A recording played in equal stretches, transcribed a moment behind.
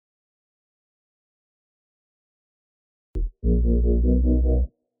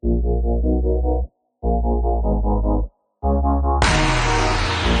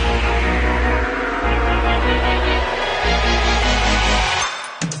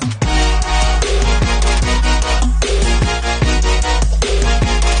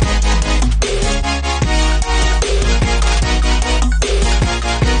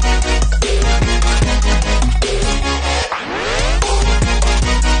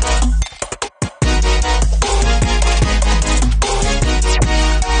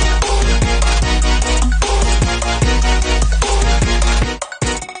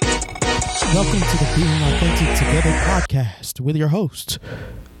Welcome to the Being Authentic Together podcast with your host,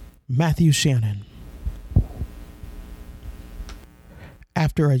 Matthew Shannon.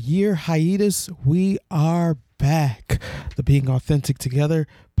 After a year hiatus, we are back. The Being Authentic Together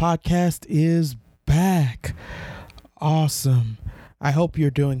podcast is back. Awesome. I hope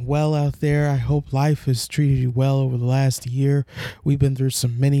you're doing well out there. I hope life has treated you well over the last year. We've been through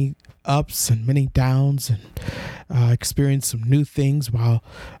some many ups and many downs and experienced some new things while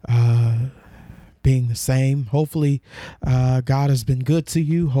being the same. Hopefully, God has been good to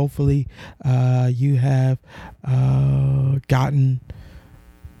you. Hopefully, you have gotten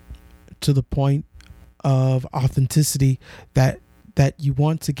to the point of authenticity that you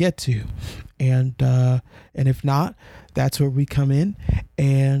want to get to, and if not, that's where we come in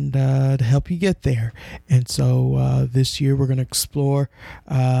and to help you get there. And so this year we're going to explore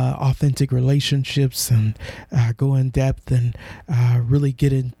authentic relationships and go in depth and really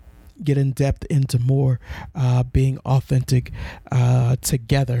get in depth into more being authentic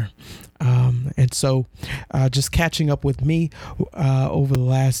together. And so just catching up with me over the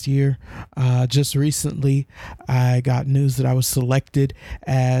last year, just recently I got news that I was selected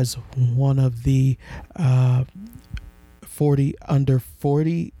as one of the 40 under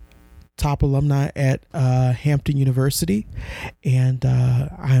 40 top alumni at Hampton University, and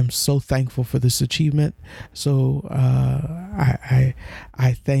I am so thankful for this achievement. So I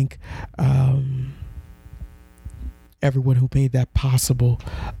thank everyone who made that possible.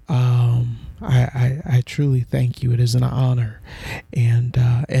 I truly thank you. It is an honor and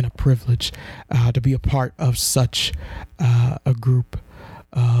a privilege to be a part of such a group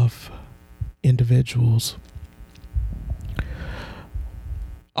of individuals.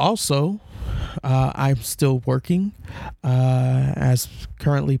 Also, I'm still working as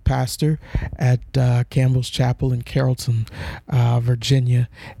currently pastor at Campbell's Chapel in Carrollton, Virginia,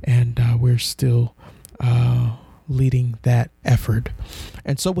 and we're still leading that effort.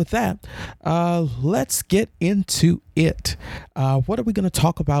 And so with that, let's get into it. What are we going to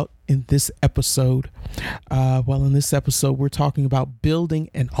talk about in this episode? Well, in this episode, we're talking about building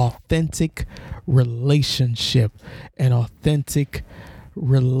an authentic relationship.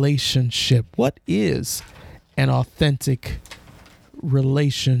 What is an authentic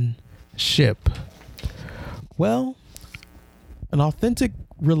relationship? Well, an authentic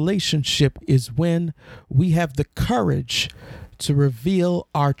relationship is when we have the courage to reveal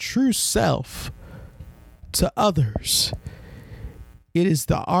our true self to others. It is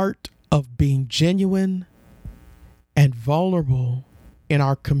the art of being genuine and vulnerable in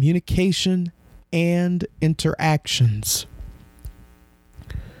our communication and interactions.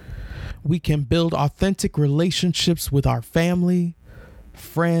 We can build authentic relationships with our family,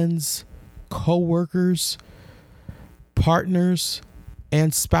 friends, co-workers, partners,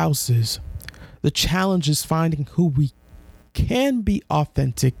 and spouses. The challenge is finding who we can be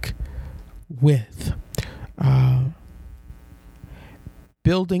authentic with.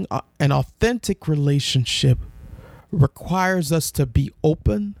 Building an authentic relationship requires us to be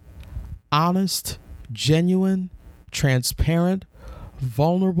open, honest, genuine, transparent,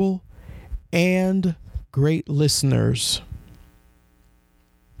 vulnerable, and great listeners.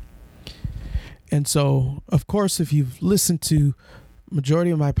 And so, of course, if you've listened to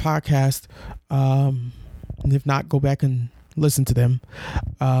majority of my podcast, and if not, go back and listen to them.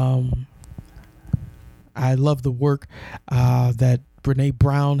 I love the work that Brene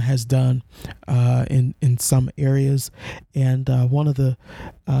Brown has done in some areas, and one of the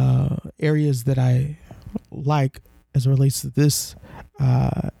areas that I like as it relates to this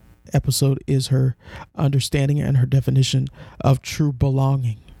episode is her understanding and her definition of true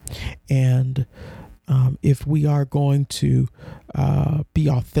belonging. And if we are going to be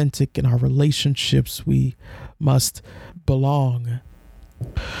authentic in our relationships, we must belong.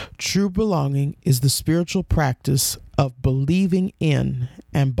 True belonging is the spiritual practice of believing in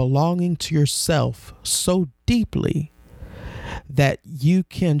and belonging to yourself so deeply that you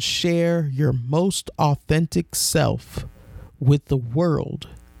can share your most authentic self with the world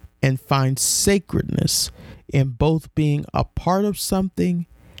and find sacredness in both being a part of something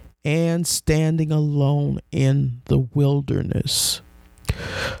and standing alone in the wilderness.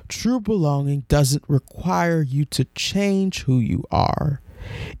 True belonging doesn't require you to change who you are.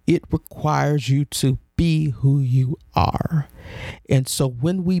 It requires you to be who you are. And so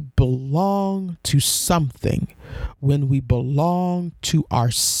when we belong to something, when we belong to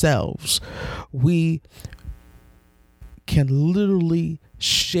ourselves, we can literally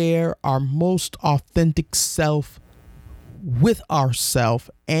share our most authentic self with ourselves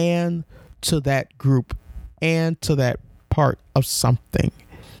and to that group and to that part of something.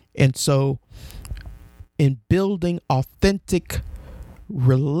 And so in building authentic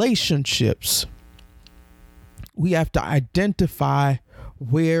relationships, we have to identify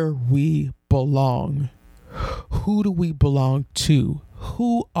where we belong. Who do we belong to?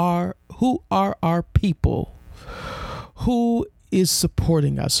 Who are our people? Who is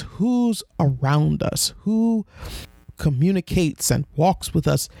supporting us? Who's around us? Who communicates and walks with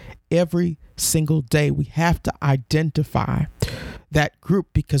us every single day? We have to identify that group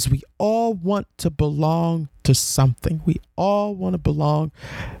because we all want to belong to something. We all want to belong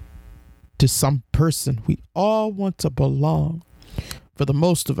to some person. We all want to belong. For the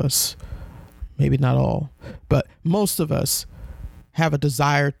most of us, maybe not all, but most of us have a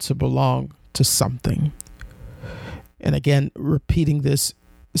desire to belong to something. And again, repeating this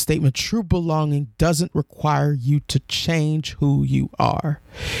statement, true belonging doesn't require you to change who you are.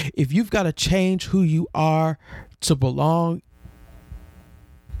 If you've got to change who you are to belong,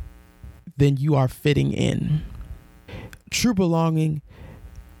 then you are fitting in. True belonging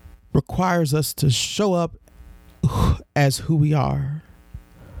requires us to show up as who we are.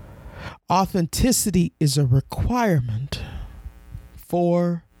 Authenticity is a requirement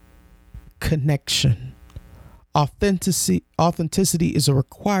for connection. Authenticity is a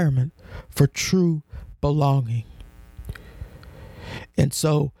requirement for true belonging. And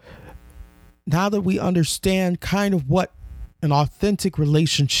so now that we understand kind of what an authentic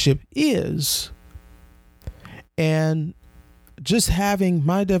relationship is, and just having,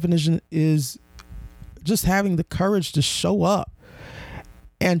 my definition is just having the courage to show up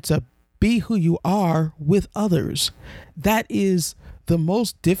and to be who you are with others. That is the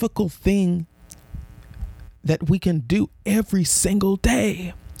most difficult thing that we can do every single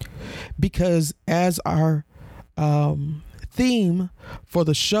day, because as our theme for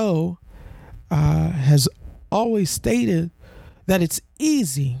the show has always stated, that it's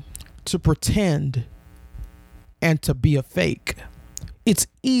easy to pretend and to be a fake. It's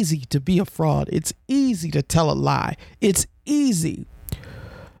easy to be a fraud. It's easy to tell a lie. It's easy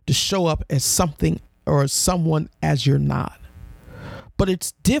to show up as something or someone as you're not. But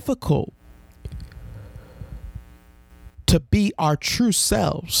it's difficult to be our true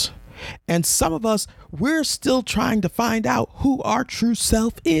selves. And some of us, we're still trying to find out who our true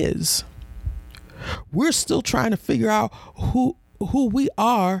self is. We're still trying to figure out who we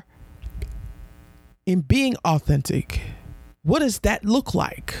are in being authentic. What does that look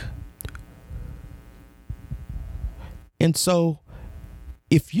like? And so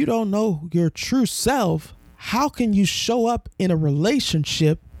if you don't know your true self, how can you show up in a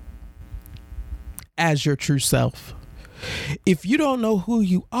relationship as your true self? If you don't know who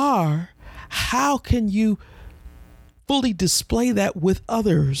you are, how can you fully display that with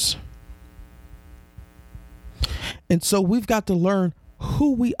others? And so we've got to learn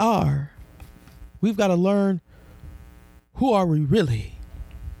who we are. We've got to learn who are we really,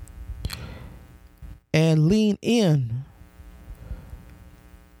 and lean in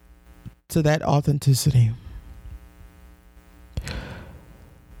to that authenticity.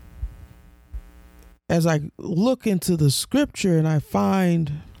 As I look into the scripture and I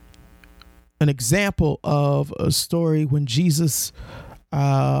find an example of a story when Jesus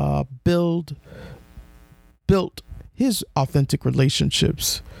built his authentic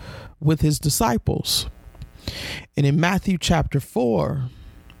relationships with his disciples. And in Matthew chapter 4,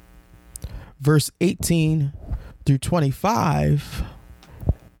 verse 18 through 25,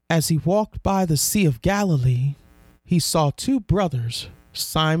 as he walked by the Sea of Galilee, he saw two brothers,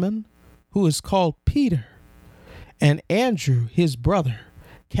 Simon, who is called Peter, and Andrew, his brother,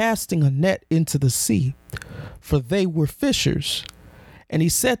 casting a net into the sea, for they were fishers. And he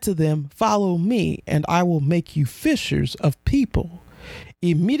said to them, "Follow me, and I will make you fishers of people."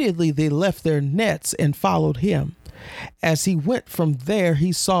 Immediately they left their nets and followed him. As he went from there,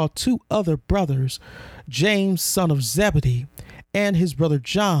 he saw two other brothers, James, son of Zebedee, and his brother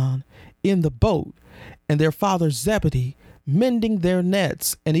John, in the boat, and their father Zebedee, mending their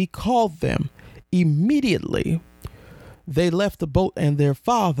nets, and he called them. Immediately they left the boat and their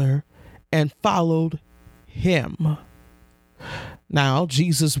father and followed him. Now,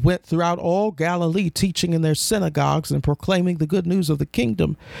 Jesus went throughout all Galilee, teaching in their synagogues and proclaiming the good news of the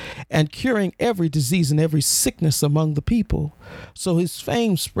kingdom and curing every disease and every sickness among the people. So his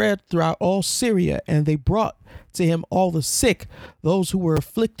fame spread throughout all Syria, and they brought to him all the sick, those who were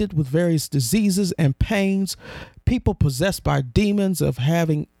afflicted with various diseases and pains, people possessed by demons of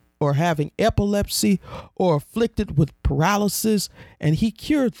having epilepsy or afflicted with paralysis, and he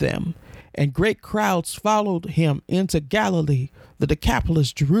cured them. And great crowds followed him into Galilee, the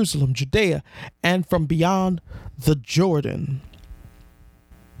Decapolis, Jerusalem, Judea, and from beyond the Jordan.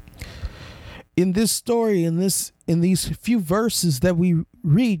 In this story, in these few verses that we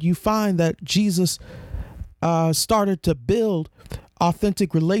read, you find that Jesus started to build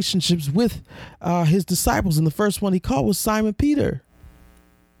authentic relationships with his disciples. And the first one he called was Simon Peter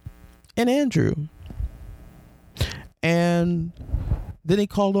and Andrew. And then he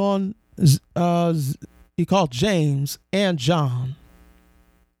called James and John,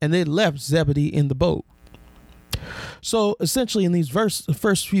 and they left Zebedee in the boat. So essentially in these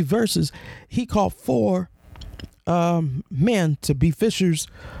first few verses, he called 4 men to be fishers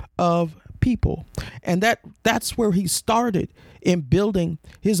of people. And that's where he started in building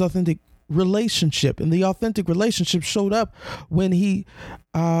his authentic relationship. And the authentic relationship showed up when he,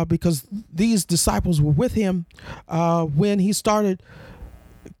 because these disciples were with him, when he started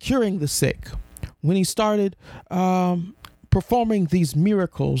curing the sick, when he started performing these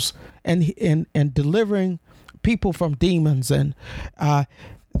miracles and delivering people from demons. And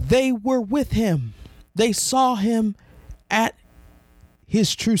they were with him. They saw him at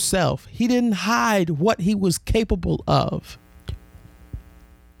his true self. He didn't hide what he was capable of,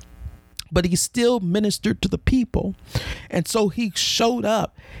 but he still ministered to the people. And so he showed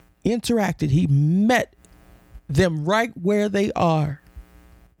up, interacted. He met them right where they were.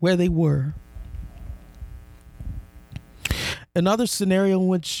 Another scenario in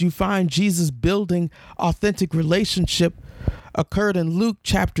which you find Jesus building authentic relationship occurred in Luke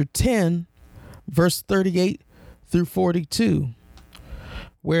chapter 10, verse 38 through 42,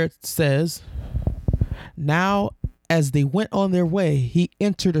 where it says, "Now as they went on their way, he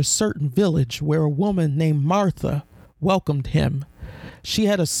entered a certain village where a woman named Martha welcomed him. She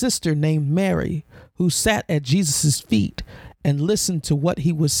had a sister named Mary who sat at Jesus' feet and listened to what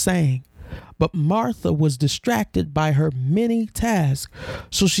he was saying. But Martha was distracted by her many tasks.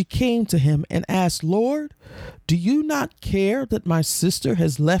 So she came to him and asked, 'Lord, do you not care that my sister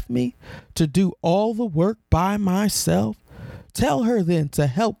has left me to do all the work by myself? Tell her then to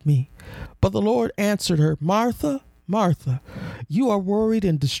help me.' But the Lord answered her, 'Martha, Martha, you are worried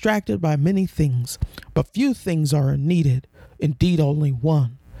and distracted by many things, but few things are needed, indeed only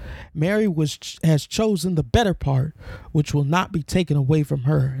one. Mary has chosen the better part, which will not be taken away from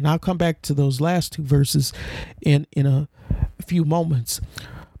her.'" And I'll come back to those last 2 verses in a few moments.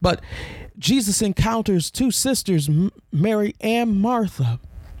 But Jesus encounters 2 sisters, Mary and Martha.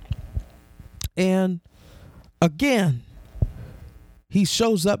 And again, he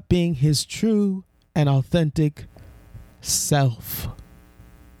shows up being his true and authentic self.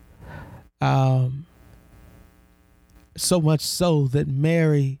 So much so that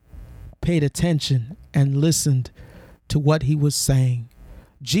Mary paid attention and listened to what he was saying.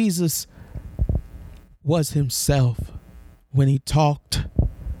 Jesus was himself. When he talked,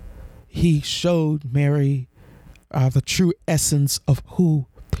 he showed Mary the true essence of who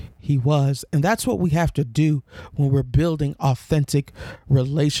he was. And that's what we have to do when we're building authentic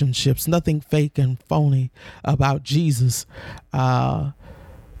relationships. Nothing fake and phony about Jesus.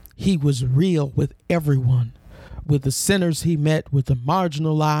 He was real with everyone. With the sinners he met, with the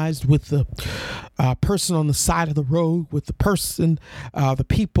marginalized, with the person on the side of the road, with the person, the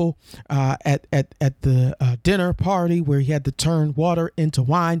people at the dinner party where he had to turn water into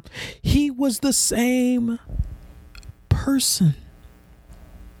wine. He was the same person.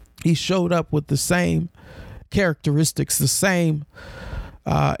 He showed up with the same characteristics, the same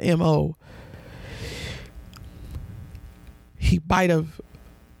MO. He might have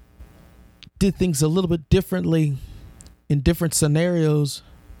did things a little bit differently in different scenarios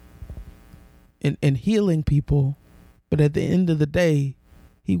in healing people, but at the end of the day,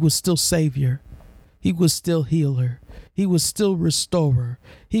 he was still Savior. He was still healer. He was still restorer.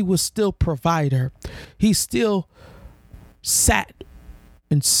 He was still provider. He still sat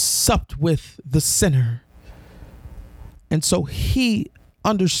and supped with the sinner. And so he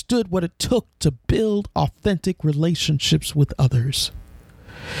understood what it took to build authentic relationships with others.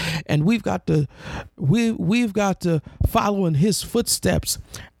 And we've got to follow in his footsteps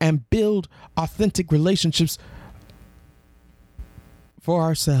and build authentic relationships for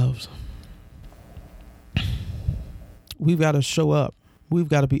ourselves. we've got to show up. We've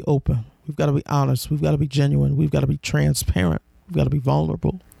got to be open. We've got to be honest. We've got to be genuine. We've got to be transparent. We've got to be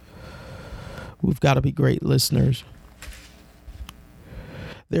vulnerable. We've got to be great listeners.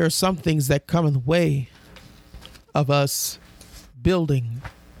 There are some things that come in the way of us building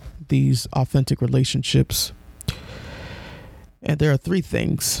these authentic relationships. And there are three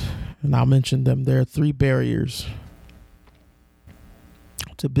things, and I'll mention them. There are three barriers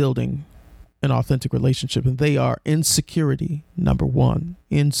to building an authentic relationship, and they are insecurity. Number one,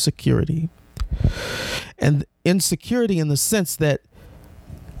 insecurity. And insecurity in the sense that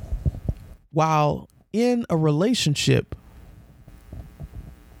while in a relationship,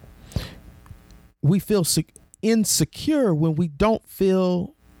 we feel insecure when we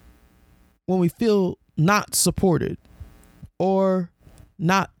feel not supported or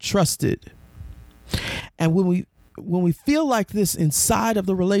not trusted. And when we feel like this inside of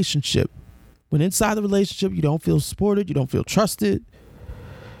the relationship, when inside the relationship you don't feel supported, you don't feel trusted,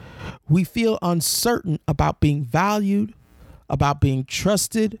 we feel uncertain about being valued, about being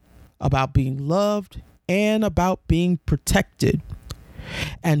trusted, about being loved, and about being protected.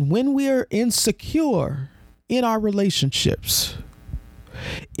 And when we are insecure in our relationships,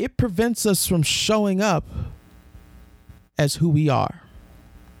 it prevents us from showing up as who we are.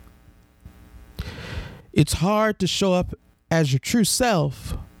 It's hard to show up as your true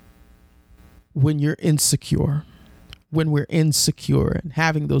self when you're insecure, when we're insecure and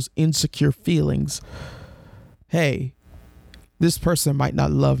having those insecure feelings. Hey, this person might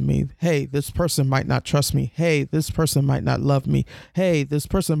not love me. Hey, this person might not trust me. Hey, this person might not love me. Hey, this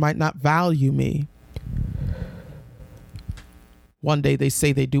person might not value me. One day they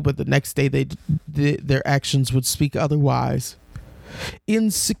say they do, but the next day their actions would speak otherwise.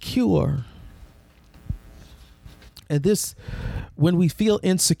 Insecure. And this, when we feel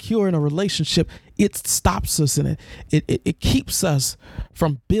insecure in a relationship, it stops us in it. It keeps us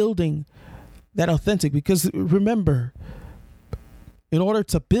from building that authentic. Because remember, in order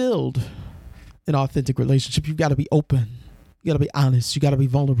to build an authentic relationship, you've got to be open. You got to be honest. You got to be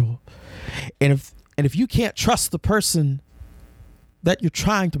vulnerable. And if you can't trust the person that you're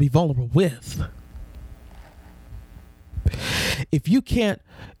trying to be vulnerable with, if you can't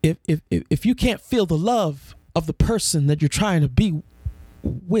feel the love of the person that you're trying to be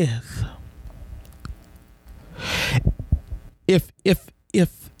with, if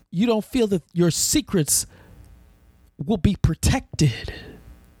you don't feel that your secrets will be protected,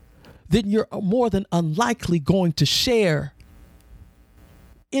 then you're more than unlikely going to share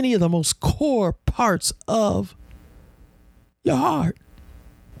any of the most core parts of your heart.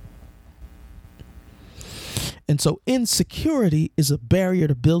 And so insecurity is a barrier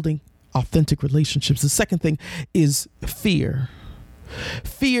to building authentic relationships. The second thing is fear.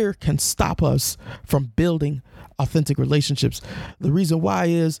 Fear can stop us from building authentic relationships. The reason why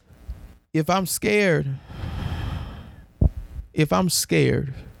is if I'm scared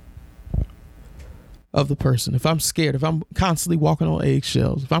of the person, if I'm constantly walking on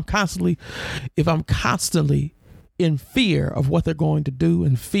eggshells, if I'm constantly in fear of what they're going to do,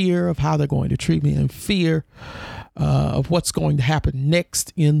 in fear of how they're going to treat me, in fear of what's going to happen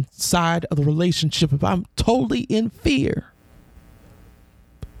next inside of the relationship, if I'm totally in fear,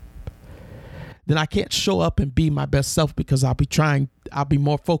 then I can't show up and be my best self, because I'll be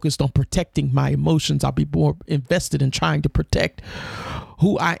more focused on protecting my emotions. I'll be more invested in trying to protect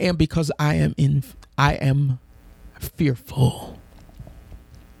who I am, because I am fearful.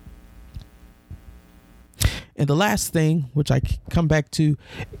 And the last thing, which I come back to,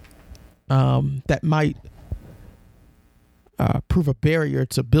 that might prove a barrier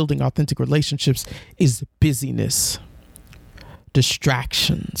to building authentic relationships, is busyness,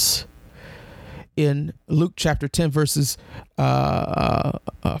 distractions. In Luke chapter 10, verses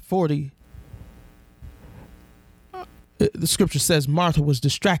 40, the scripture says, Martha was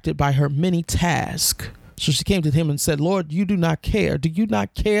distracted by her many tasks. So she came to him and said, Lord, you do not care. Do you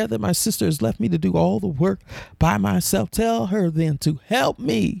not care that my sister has left me to do all the work by myself? Tell her then to help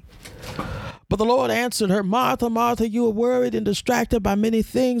me. But the Lord answered her, Martha, Martha, you are worried and distracted by many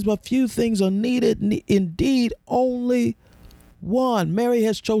things, but few things are needed. Indeed, only one. Mary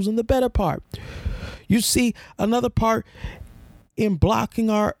has chosen the better part. You see, another part in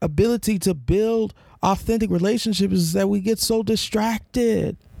blocking our ability to build authentic relationships is that we get so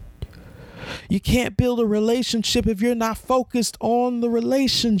distracted. You can't build a relationship if you're not focused on the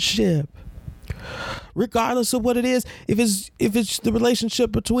relationship. Regardless of what it is, if it's the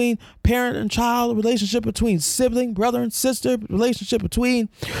relationship between parent and child, a relationship between sibling, brother and sister, relationship between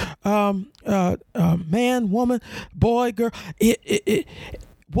man, woman, boy, girl,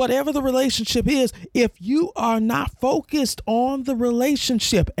 whatever the relationship is, if you are not focused on the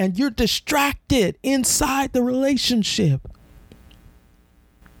relationship and you're distracted inside the relationship,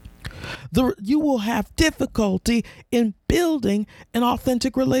 you will have difficulty in building an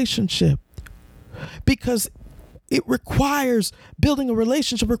authentic relationship, because building a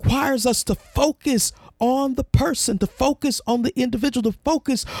relationship requires us to focus on the person, to focus on the individual, to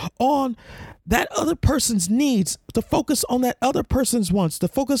focus on that other person's needs, to focus on that other person's wants, to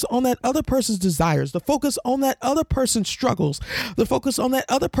focus on that other person's desires, to focus on that other person's struggles, to focus on that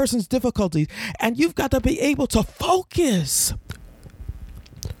other person's difficulties. And you've got to be able to focus.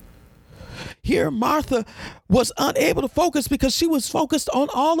 Here, Martha was unable to focus because she was focused on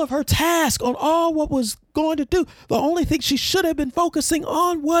all of her tasks, on all what was going to do. The only thing she should have been focusing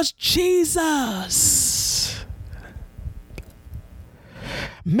on was Jesus.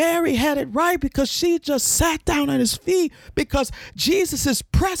 Mary had it right because she just sat down at his feet because Jesus's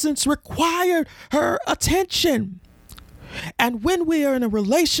presence required her attention. And when we are in a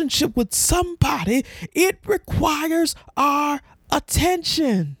relationship with somebody, it requires our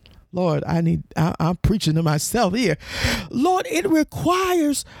attention. Lord, I'm preaching to myself here. Lord, it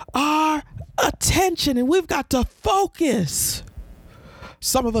requires our attention, and we've got to focus.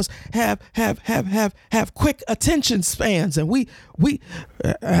 Some of us have quick attention spans, and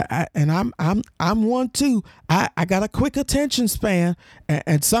I'm one too. I got a quick attention span,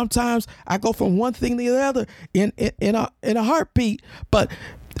 and sometimes I go from one thing to the other in a heartbeat. But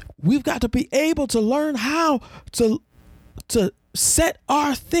we've got to be able to learn how to set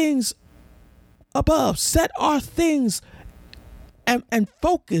our things above, set our things and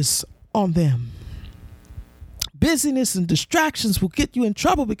focus on them. Busyness and distractions will get you in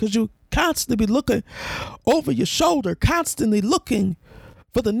trouble because you constantly be looking over your shoulder, constantly looking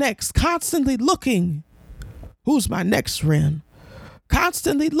for the next, constantly looking, who's my next friend?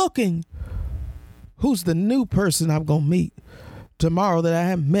 Constantly looking, who's the new person I'm going to meet tomorrow that I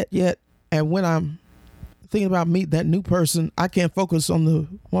haven't met yet. And when I'm thinking about meeting that new person, I can't focus on the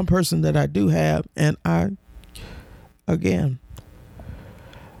one person that I do have. And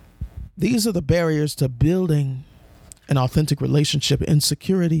these are the barriers to building an authentic relationship: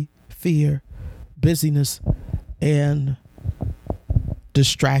 insecurity, fear, busyness, and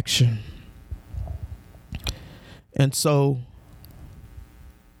distraction. And so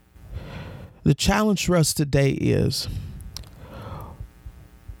the challenge for us today is,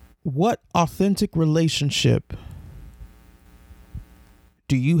 what authentic relationship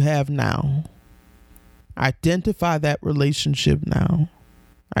do you have now? Identify that relationship now.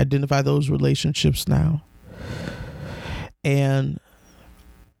 Identify those relationships now. And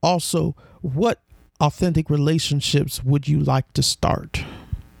also, what authentic relationships would you like to start?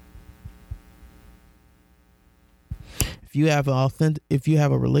 If you have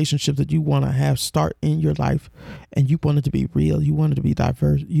a relationship that you want to have start in your life, and you want it to be real, you want it to be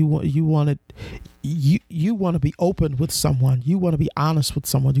diverse, you want to be open with someone, you want to be honest with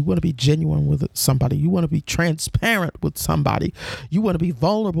someone, you want to be genuine with somebody, you want to be transparent with somebody, you want to be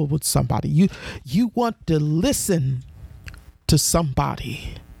vulnerable with somebody, you want to listen to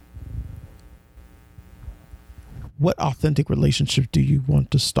somebody. What authentic relationship do you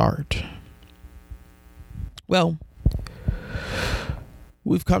want to start? Well,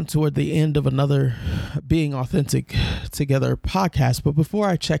 we've come toward the end of another Being Authentic Together podcast. But before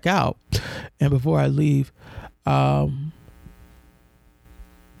I check out and before I leave, I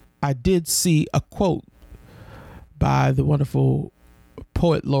did see a quote by the wonderful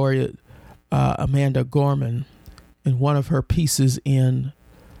poet laureate Amanda Gorman in one of her pieces in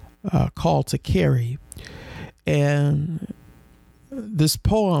Call to Carry. And this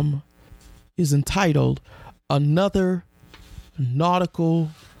poem is entitled Another Nautical.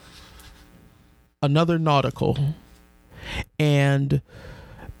 And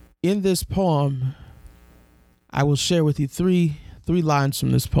in this poem, I will share with you three lines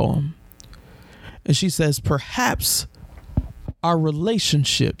from this poem. And she says, perhaps our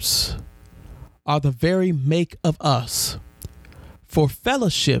relationships are the very make of us, for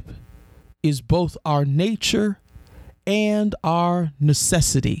fellowship is both our nature and our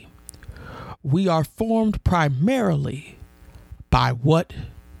necessity. We are formed primarily by what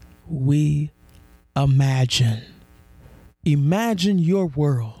we imagine. Imagine your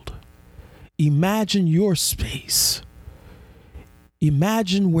world. Imagine your space.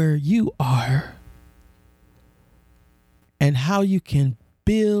 Imagine where you are and how you can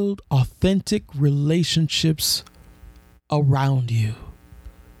build authentic relationships around you.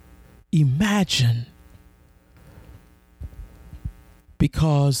 Imagine,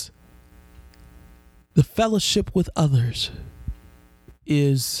 because the fellowship with others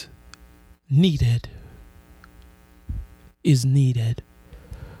is needed.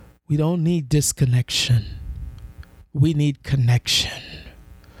 We don't need disconnection. We need connection.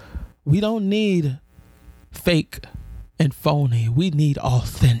 We don't need fake and phony. We need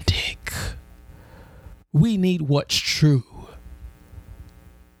authentic. We need what's true,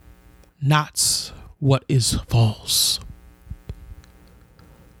 not what is false.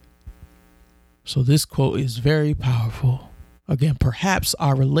 So this quote is very powerful. Again, perhaps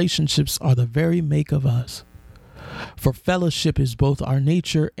our relationships are the very make of us. For fellowship is both our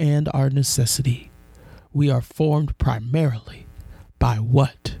nature and our necessity. We are formed primarily by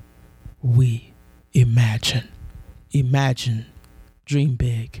what we imagine. Imagine, dream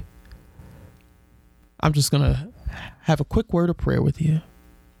big. I'm just going to have a quick word of prayer with you,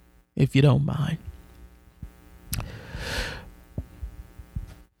 if you don't mind.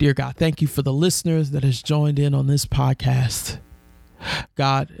 Dear God, thank you for the listeners that has joined in on this podcast.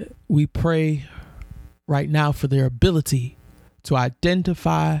 God, we pray right now for their ability to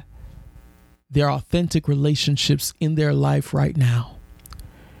identify their authentic relationships in their life right now.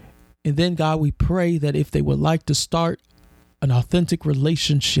 And then, God, we pray that if they would like to start an authentic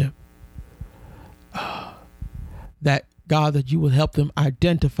relationship, that, God, that you would help them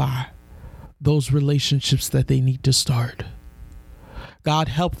identify those relationships that they need to start. God,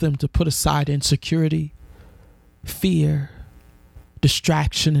 help them to put aside insecurity, fear,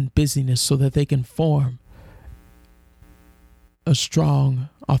 distraction, and busyness so that they can form a strong,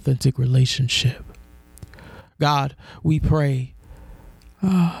 authentic relationship. God, we pray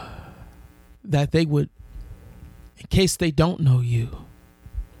that they would, in case they don't know you,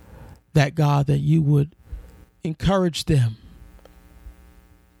 that God, that you would encourage them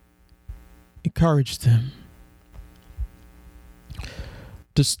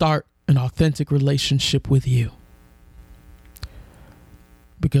to start an authentic relationship with you.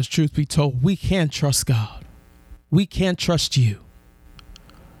 Because truth be told, we can't trust God. We can't trust you.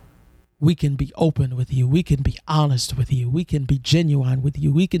 We can be open with you. We can be honest with you. We can be genuine with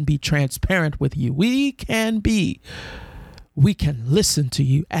you. We can be transparent with you. We can listen to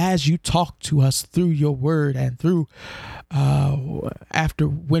you as you talk to us through your word and through after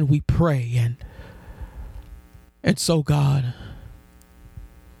when we pray. And so, God,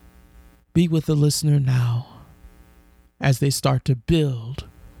 be with the listener now as they start to build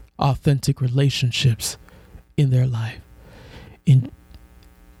authentic relationships in their life. In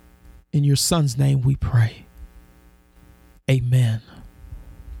your son's name we pray. Amen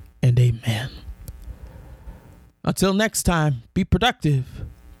and amen. Until next time, be productive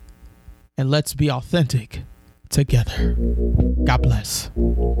and let's be authentic together. God bless.